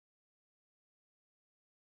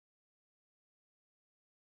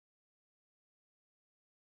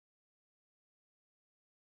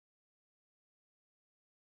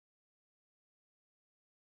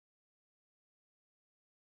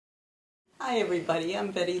Hi everybody, I'm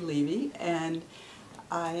Bette Levy, and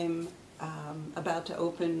I'm about to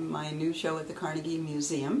open my new show at the Carnegie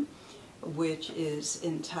Museum, which is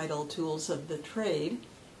entitled Tools of the Trade.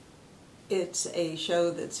 It's a show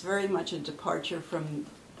that's very much a departure from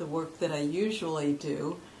the work that I usually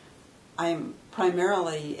do. I'm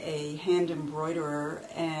primarily a hand embroiderer,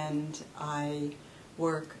 and I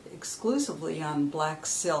work exclusively on black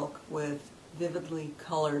silk with vividly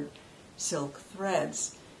colored silk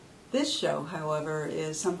threads. This show, however,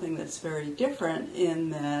 is something that's very different in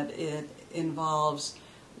that it involves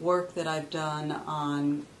work that I've done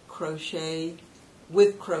on crochet,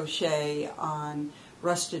 on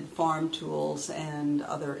rusted farm tools and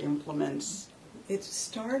other implements. It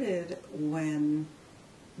started when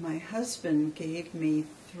my husband gave me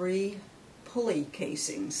 3 pulley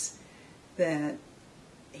casings that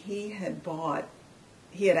he had bought.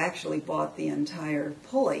 He had actually bought the entire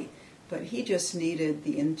pulley, but he just needed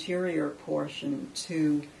the interior portion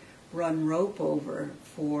to run rope over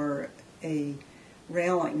for a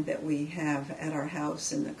railing that we have at our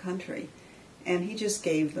house in the country. And he just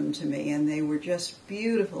gave them to me, and they were just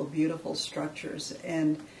beautiful, beautiful structures.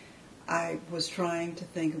 And I was trying to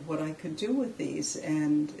think of what I could do with these,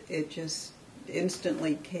 and it just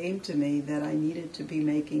instantly came to me that I needed to be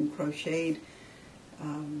making crocheted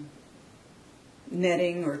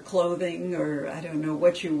netting or clothing, or I don't know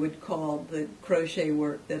what you would call the crochet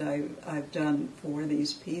work that I've done for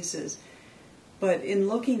these pieces. But in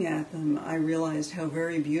looking at them, I realized how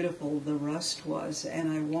very beautiful the rust was,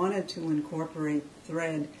 and I wanted to incorporate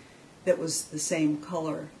thread that was the same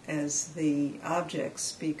color as the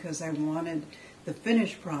objects because I wanted the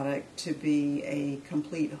finished product to be a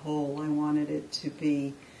complete whole. I wanted it to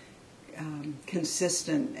be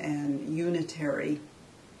consistent and unitary.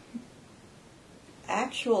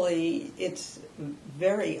 Actually, it's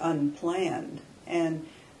very unplanned, and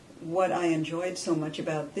what I enjoyed so much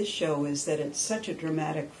about this show is that it's such a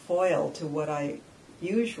dramatic foil to what I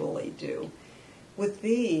usually do. With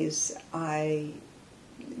these,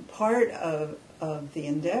 part of the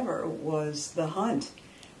endeavor was the hunt,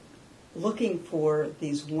 looking for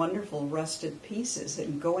these wonderful rusted pieces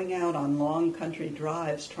and going out on long country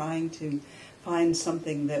drives trying to find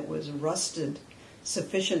something that was rusted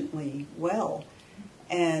sufficiently well.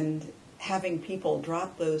 And having people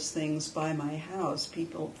drop those things by my house,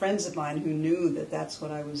 friends of mine who knew that that's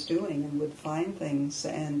what I was doing and would find things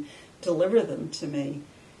and deliver them to me.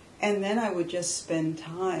 And then I would just spend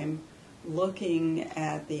time looking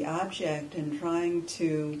at the object and trying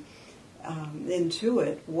to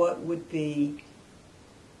intuit what would be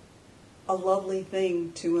a lovely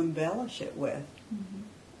thing to embellish it with. Mm-hmm.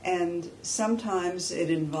 And sometimes it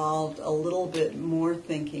involved a little bit more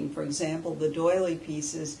thinking. For example, the doily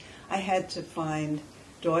pieces, I had to find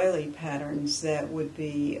doily patterns that would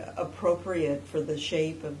be appropriate for the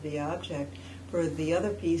shape of the object. For the other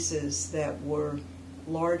pieces that were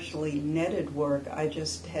largely netted work, I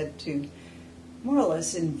just had to more or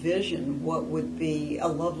less envision what would be a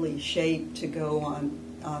lovely shape to go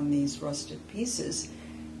on these rusted pieces.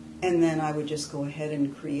 And then I would just go ahead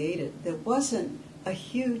and create it. There wasn't a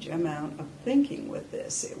huge amount of thinking with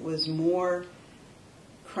this. It was more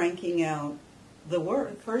cranking out the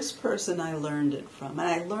work. The first person I learned it from, and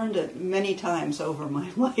I learned it many times over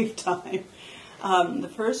my lifetime,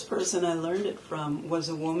 the first person I learned it from was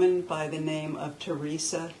a woman by the name of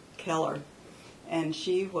Teresa Keller. And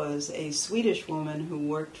she was a Swedish woman who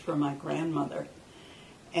worked for my grandmother.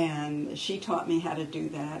 And she taught me how to do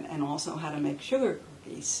that and also how to make sugar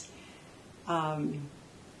cookies.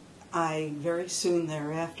 I very soon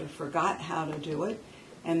thereafter forgot how to do it,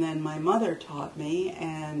 and then my mother taught me,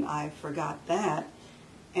 and I forgot that.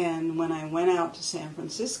 And when I went out to San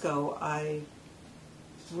Francisco, I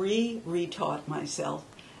retaught myself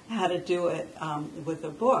how to do it with a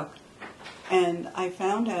book. And I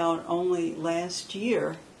found out only last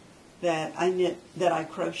year that I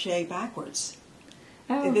crochet backwards.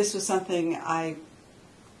 Oh. This was something I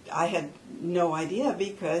had no idea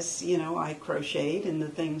because, I crocheted and the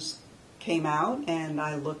things came out and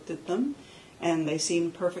I looked at them and they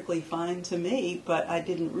seemed perfectly fine to me, but I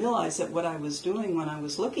didn't realize that what I was doing when I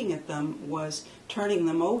was looking at them was turning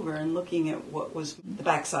them over and looking at what was the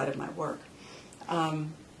backside of my work.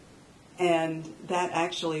 And that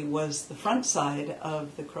actually was the front side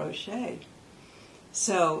of the crochet.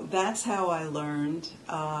 So that's how I learned.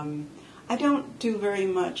 I don't do very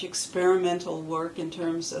much experimental work in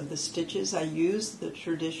terms of the stitches. I use the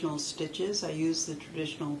traditional stitches. I use the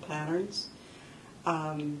traditional patterns.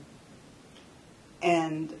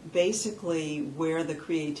 And basically where the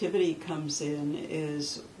creativity comes in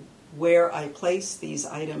is where I place these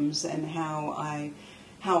items and how I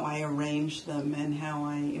how I arrange them and how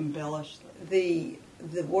I embellish them.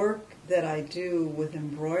 The work that I do with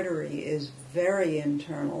embroidery is very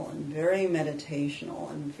internal and very meditational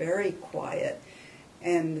and very quiet.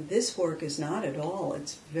 And this work is not at all.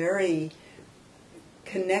 It's very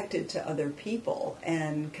connected to other people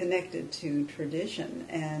and connected to tradition.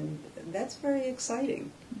 And that's very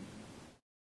exciting.